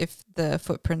like if the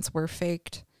footprints were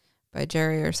faked by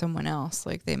Jerry or someone else,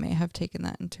 like they may have taken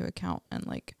that into account and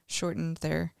like shortened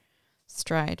their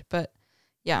stride. But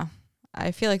yeah,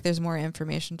 I feel like there's more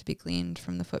information to be gleaned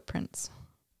from the footprints.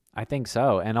 I think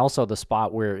so. And also the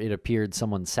spot where it appeared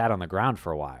someone sat on the ground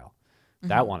for a while.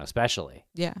 That one especially.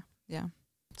 Yeah, yeah.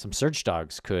 Some search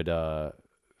dogs could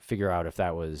figure out if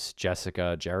that was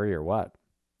Jessica, Jerry, or what.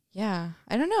 Yeah,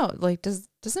 I don't know. Like,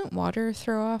 doesn't water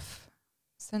throw off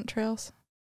scent trails?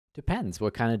 Depends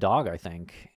what kind of dog, I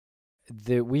think.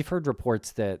 We've heard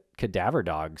reports that cadaver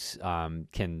dogs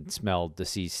can smell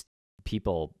deceased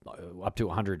people up to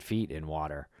 100 feet in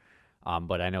water.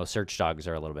 But I know search dogs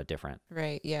are a little bit different.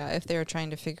 Right, yeah. If they were trying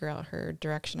to figure out her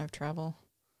direction of travel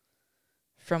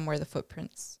from where the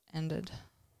footprints ended.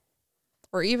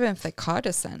 Or even if they caught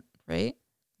a scent, right?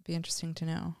 It'd be interesting to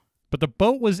know. But the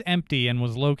boat was empty and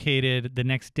was located the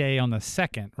next day on the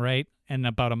 2nd, right? And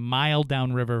about a mile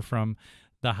downriver from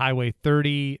the Highway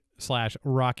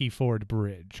 30/Rocky Ford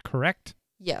Bridge, correct?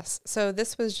 Yes. So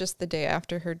this was just the day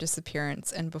after her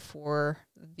disappearance and before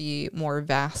the more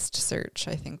vast search,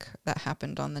 I think, that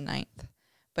happened on the 9th.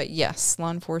 But yes,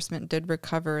 law enforcement did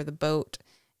recover the boat,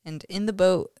 and in the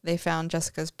boat, they found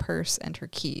Jessica's purse and her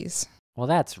keys. Well,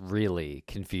 that's really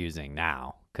confusing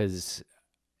now because,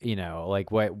 you know, like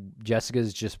what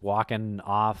Jessica's just walking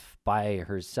off by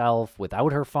herself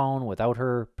without her phone, without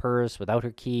her purse, without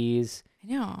her keys.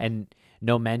 I know. And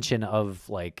no mention of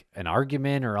like an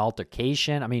argument or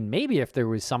altercation. I mean, maybe if there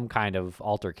was some kind of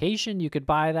altercation, you could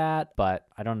buy that, but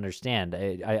I don't understand.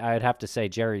 I'd have to say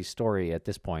Jerry's story at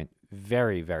this point,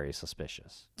 very, very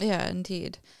suspicious. Yeah,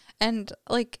 indeed. And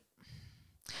like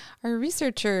our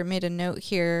researcher made a note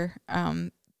here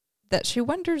that she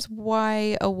wonders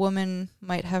why a woman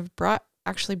might have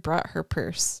actually brought her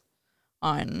purse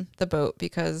on the boat,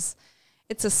 because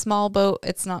it's a small boat.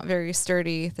 It's not very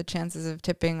sturdy. The chances of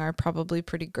tipping are probably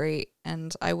pretty great.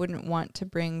 And I wouldn't want to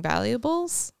bring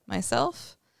valuables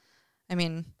myself. I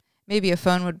mean, maybe a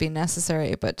phone would be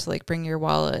necessary, but to like bring your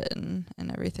wallet and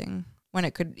everything when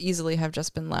it could easily have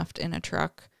just been left in a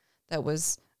truck that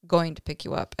was going to pick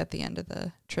you up at the end of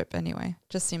the trip anyway.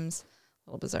 Just seems a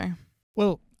little bizarre.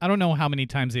 Well, I don't know how many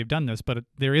times they've done this, but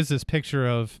there is this picture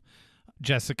of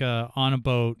Jessica on a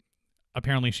boat.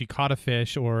 Apparently she caught a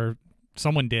fish, or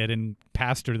someone did, and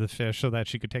passed her the fish so that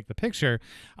she could take the picture.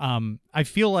 I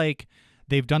feel like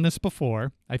they've done this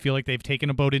before. I feel like they've taken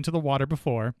a boat into the water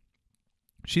before.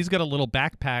 She's got a little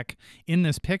backpack in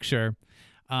this picture.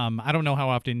 I don't know how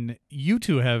often you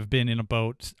two have been in a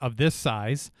boat of this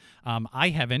size. I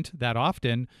haven't that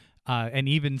often. And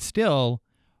even still,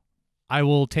 I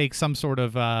will take some sort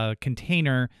of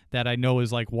container that I know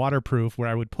is like waterproof, where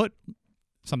I would put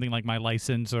something like my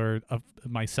license or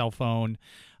my cell phone,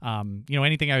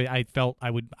 anything I felt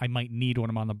I might need when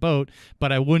I'm on the boat,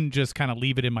 but I wouldn't just kind of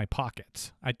leave it in my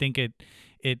pockets. I think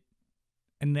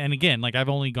and again, like I've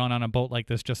only gone on a boat like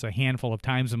this just a handful of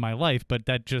times in my life, but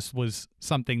that just was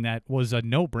something that was a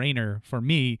no-brainer for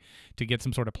me to get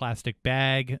some sort of plastic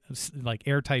bag, like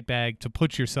airtight bag to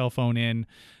put your cell phone in,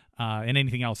 and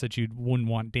anything else that you wouldn't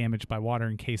want damaged by water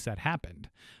in case that happened.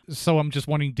 So I'm just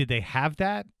wondering, did they have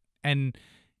that? And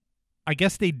I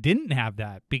guess they didn't have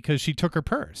that because she took her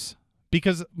purse.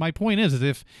 Because my point is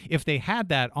if they had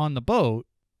that on the boat,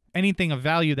 anything of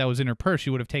value that was in her purse, she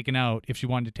would have taken out if she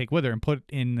wanted to take with her and put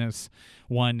in this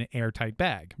one airtight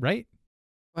bag, right?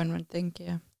 One would think,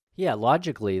 yeah. Yeah,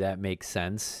 logically that makes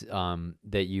sense,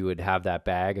 that you would have that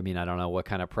bag. I mean, I don't know what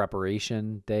kind of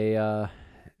preparation they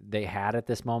had at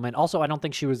this moment. Also, I don't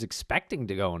think she was expecting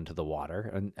to go into the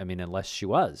water. I mean, unless she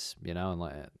was,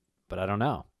 but I don't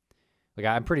know. Like,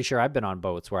 I'm pretty sure I've been on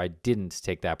boats where I didn't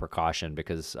take that precaution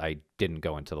because I didn't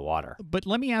go into the water. But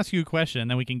let me ask you a question, and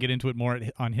then we can get into it more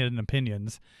on Hidden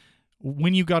Opinions.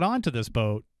 When you got onto this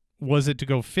boat, was it to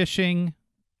go fishing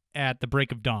at the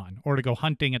break of dawn or to go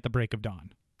hunting at the break of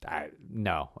dawn?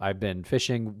 No, I've been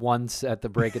fishing once at the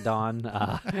break of dawn,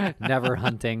 never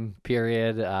hunting,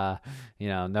 period.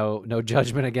 No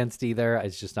judgment against either.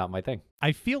 It's just not my thing.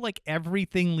 I feel like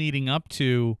everything leading up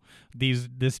to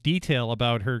this detail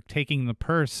about her taking the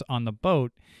purse on the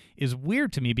boat is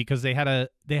weird to me, because they had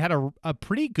a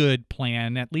pretty good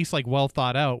plan, at least like well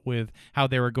thought out, with how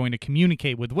they were going to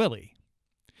communicate with Willie.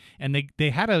 And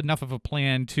they had enough of a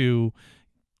plan to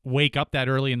wake up that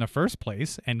early in the first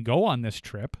place and go on this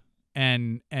trip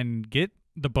and get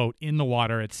the boat in the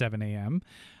water at 7 a.m.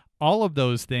 All of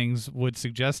those things would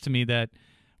suggest to me that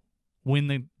when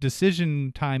the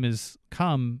decision time has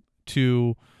come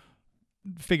to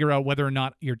figure out whether or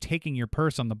not you're taking your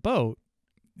purse on the boat,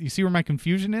 you see where my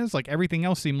confusion is? Like, everything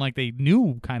else seemed like they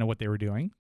knew kind of what they were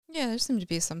doing. Yeah, there seemed to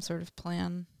be some sort of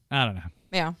plan. I don't know.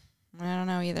 Yeah, I don't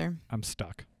know either. I'm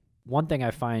stuck. One thing I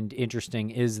find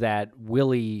interesting is that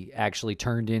Willie actually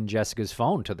turned in Jessica's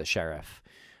phone to the sheriff,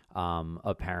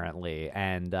 apparently,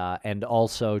 and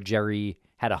also Jerry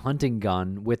had a hunting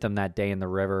gun with him that day in the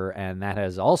river, and that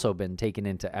has also been taken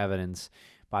into evidence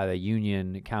by the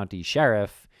Union County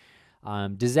Sheriff.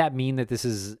 Does that mean that this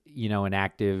is, an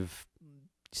active,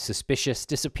 suspicious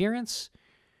disappearance?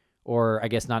 Or I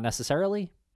guess not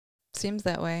necessarily? Seems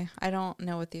that way. I don't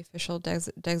know what the official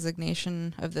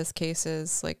designation of this case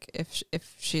is, like if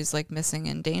she's like missing,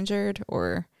 endangered,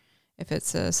 or if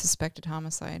it's a suspected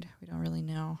homicide. We don't really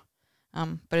know.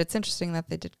 But it's interesting that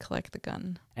they did collect the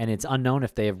gun. And it's unknown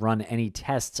if they have run any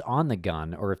tests on the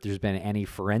gun or if there's been any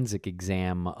forensic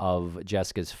exam of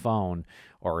Jessica's phone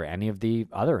or any of the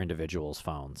other individuals'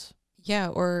 phones. Yeah,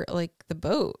 or like the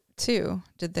boat, too.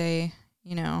 Did they,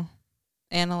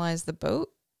 analyze the boat?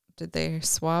 Did they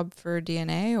swab for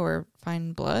DNA or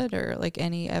find blood or like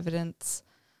any evidence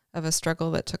of a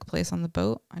struggle that took place on the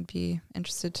boat? I'd be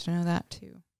interested to know that,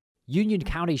 too. Union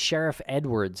County Sheriff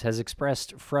Edwards has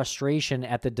expressed frustration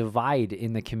at the divide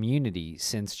in the community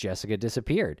since Jessica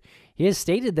disappeared. He has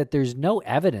stated that there's no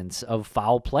evidence of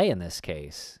foul play in this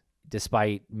case,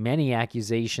 despite many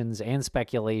accusations and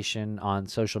speculation on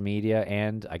social media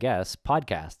and, I guess,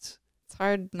 podcasts. It's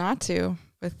hard not to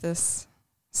with this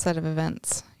set of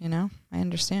events, I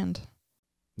understand.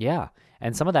 Yeah,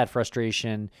 and some of that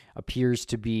frustration appears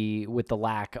to be with the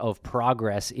lack of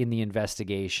progress in the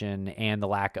investigation and the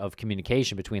lack of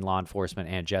communication between law enforcement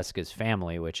and Jessica's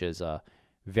family, which is a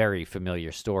very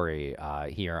familiar story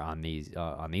here on these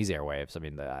airwaves. I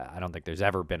mean, I don't think there's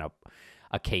ever been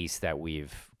a case that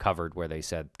we've covered where they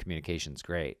said communication's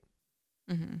great.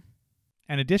 Mm-hmm.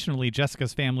 And additionally,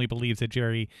 Jessica's family believes that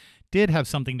Jerry did have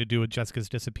something to do with Jessica's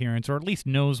disappearance, or at least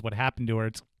knows what happened to her.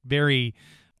 It's very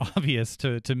obvious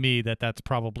to me that that's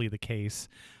probably the case.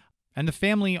 And the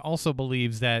family also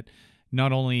believes that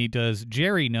not only does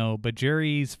Jerry know, but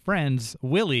Jerry's friends,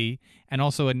 Willie, and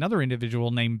also another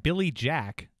individual named Billy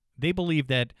Jack, they believe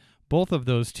that both of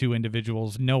those two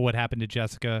individuals know what happened to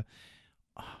Jessica,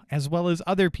 as well as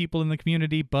other people in the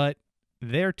community, but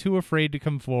they're too afraid to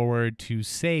come forward to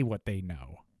say what they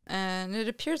know. And it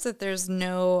appears that there's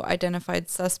no identified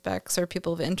suspects or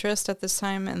people of interest at this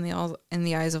time in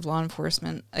the eyes of law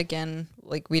enforcement. Again,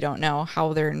 like, we don't know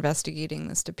how they're investigating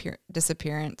this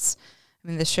disappearance. I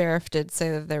mean, the sheriff did say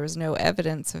that there was no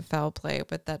evidence of foul play,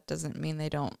 but that doesn't mean they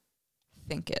don't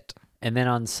think it. And then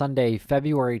on Sunday,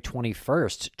 February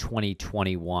 21st,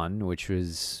 2021, which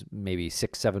was maybe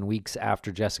 6-7 weeks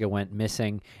after Jessica went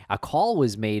missing, a call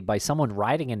was made by someone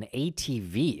riding an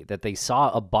ATV that they saw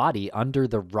a body under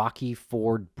the Rocky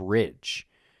Ford Bridge.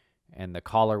 And the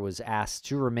caller was asked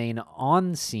to remain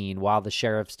on scene while the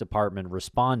sheriff's department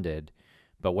responded.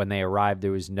 But when they arrived,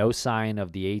 there was no sign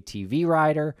of the ATV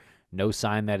rider, no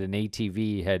sign that an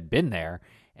ATV had been there,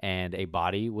 and a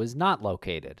body was not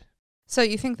located. So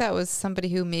you think that was somebody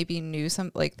who maybe knew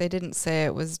like, they didn't say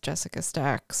it was Jessica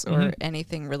Stacks or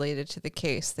anything related to the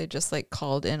case. They just like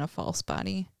called in a false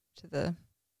body to the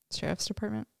sheriff's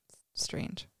department.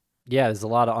 Strange. Yeah, there's a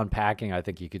lot of unpacking I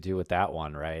think you could do with that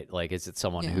one, right? Like, is it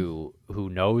someone who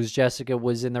knows Jessica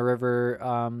was in the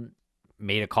river,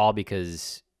 made a call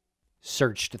because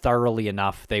searched thoroughly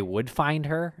enough they would find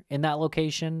her in that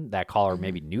location? That caller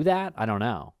maybe knew that? I don't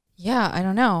know. Yeah, I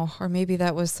don't know. Or maybe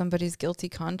that was somebody's guilty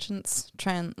conscience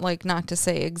trying, like, not to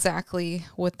say exactly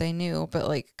what they knew, but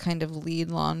like kind of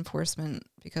lead law enforcement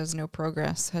because no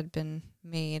progress had been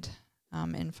made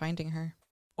in finding her.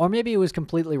 Or maybe it was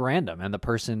completely random and the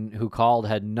person who called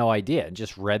had no idea and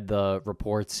just read the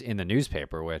reports in the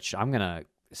newspaper, which I'm going to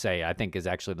say I think is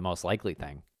actually the most likely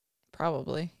thing.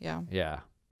 Probably, yeah. Yeah.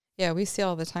 Yeah, we see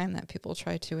all the time that people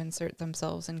try to insert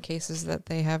themselves in cases that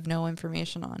they have no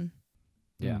information on.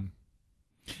 Yeah.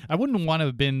 I wouldn't want to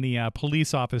have been the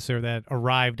police officer that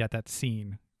arrived at that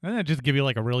scene. Doesn't that just give you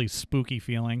like a really spooky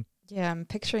feeling? Yeah, I'm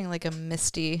picturing like a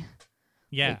misty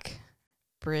like,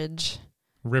 bridge.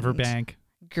 Riverbank.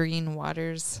 Green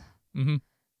waters. Mm-hmm.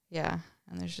 Yeah,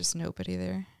 and there's just nobody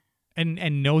there.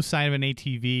 And no sign of an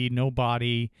ATV, no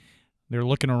body. They're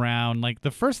looking around. Like,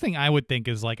 the first thing I would think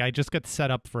is like, I just got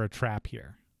set up for a trap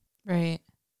here. Right,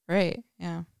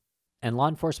 yeah. And law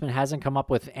enforcement hasn't come up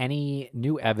with any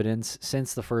new evidence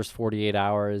since the first 48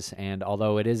 hours. And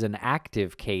although it is an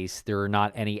active case, there are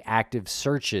not any active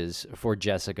searches for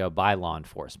Jessica by law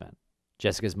enforcement.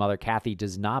 Jessica's mother, Kathy,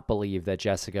 does not believe that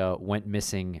Jessica went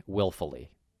missing willfully.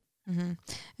 Mm-hmm.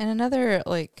 And another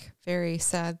very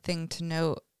sad thing to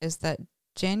note is that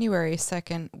January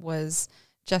 2nd was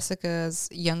Jessica's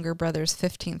younger brother's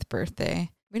 15th birthday.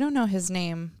 We don't know his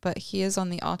name, but he is on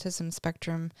the autism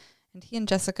spectrum. And he and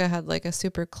Jessica had a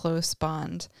super close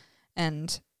bond.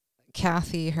 And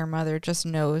Kathy, her mother, just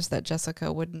knows that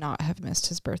Jessica would not have missed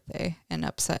his birthday and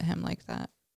upset him like that.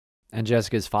 And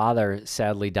Jessica's father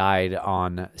sadly died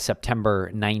on September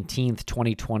 19th,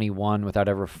 2021, without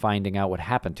ever finding out what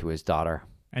happened to his daughter.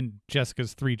 And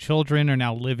Jessica's 3 children are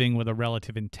now living with a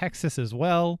relative in Texas as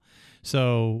well.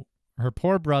 So her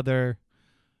poor brother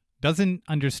doesn't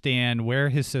understand where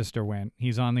his sister went.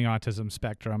 He's on the autism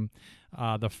spectrum.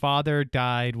 The father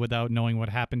died without knowing what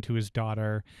happened to his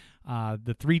daughter.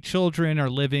 The 3 children are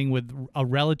living with a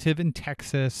relative in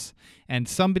Texas. And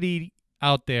somebody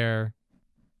out there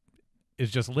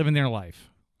is just living their life.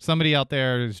 Somebody out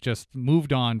there has just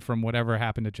moved on from whatever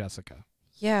happened to Jessica.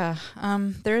 Yeah,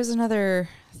 there is another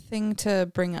thing to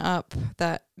bring up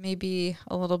that may be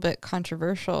a little bit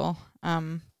controversial,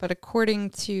 but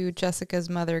according to Jessica's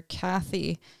mother,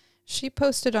 Kathy, she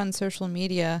posted on social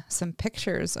media some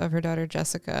pictures of her daughter,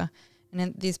 Jessica,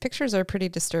 and these pictures are pretty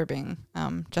disturbing.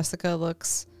 Jessica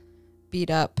looks beat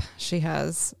up. She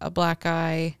has a black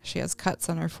eye. She has cuts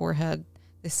on her forehead.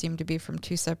 They seem to be from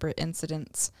 2 separate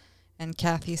incidents, and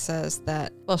Kathy says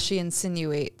that, she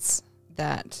insinuates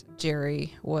that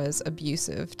Jerry was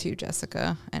abusive to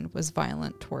Jessica and was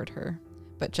violent toward her.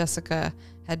 But Jessica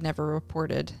had never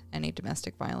reported any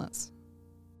domestic violence.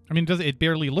 I mean, it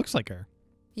barely looks like her.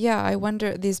 Yeah, I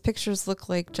wonder, these pictures look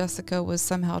like Jessica was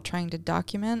somehow trying to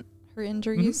document her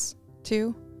injuries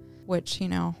too, which,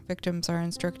 victims are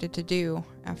instructed to do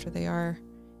after they are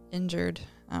injured,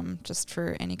 just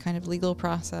for any kind of legal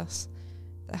process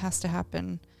that has to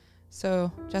happen.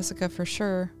 So Jessica for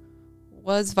sure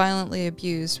was violently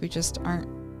abused. We just aren't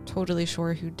totally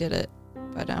sure who did it.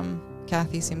 But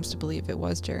Kathy seems to believe it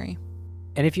was Jerry.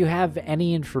 And if you have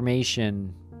any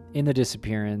information in the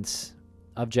disappearance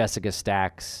of Jessica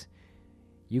Stacks,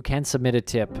 you can submit a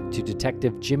tip to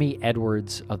Detective Jimmy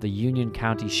Edwards of the Union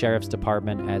County Sheriff's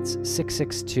Department at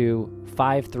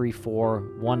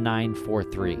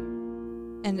 662-534-1943.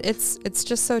 And it's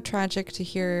just so tragic to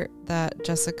hear that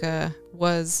Jessica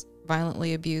was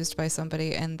violently abused by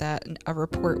somebody and that a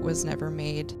report was never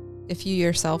made. If you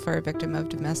yourself are a victim of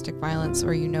domestic violence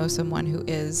or you know someone who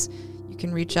is, you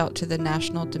can reach out to the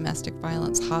National Domestic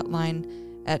Violence Hotline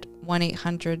at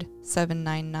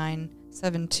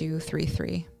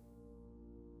 1-800-799-7233.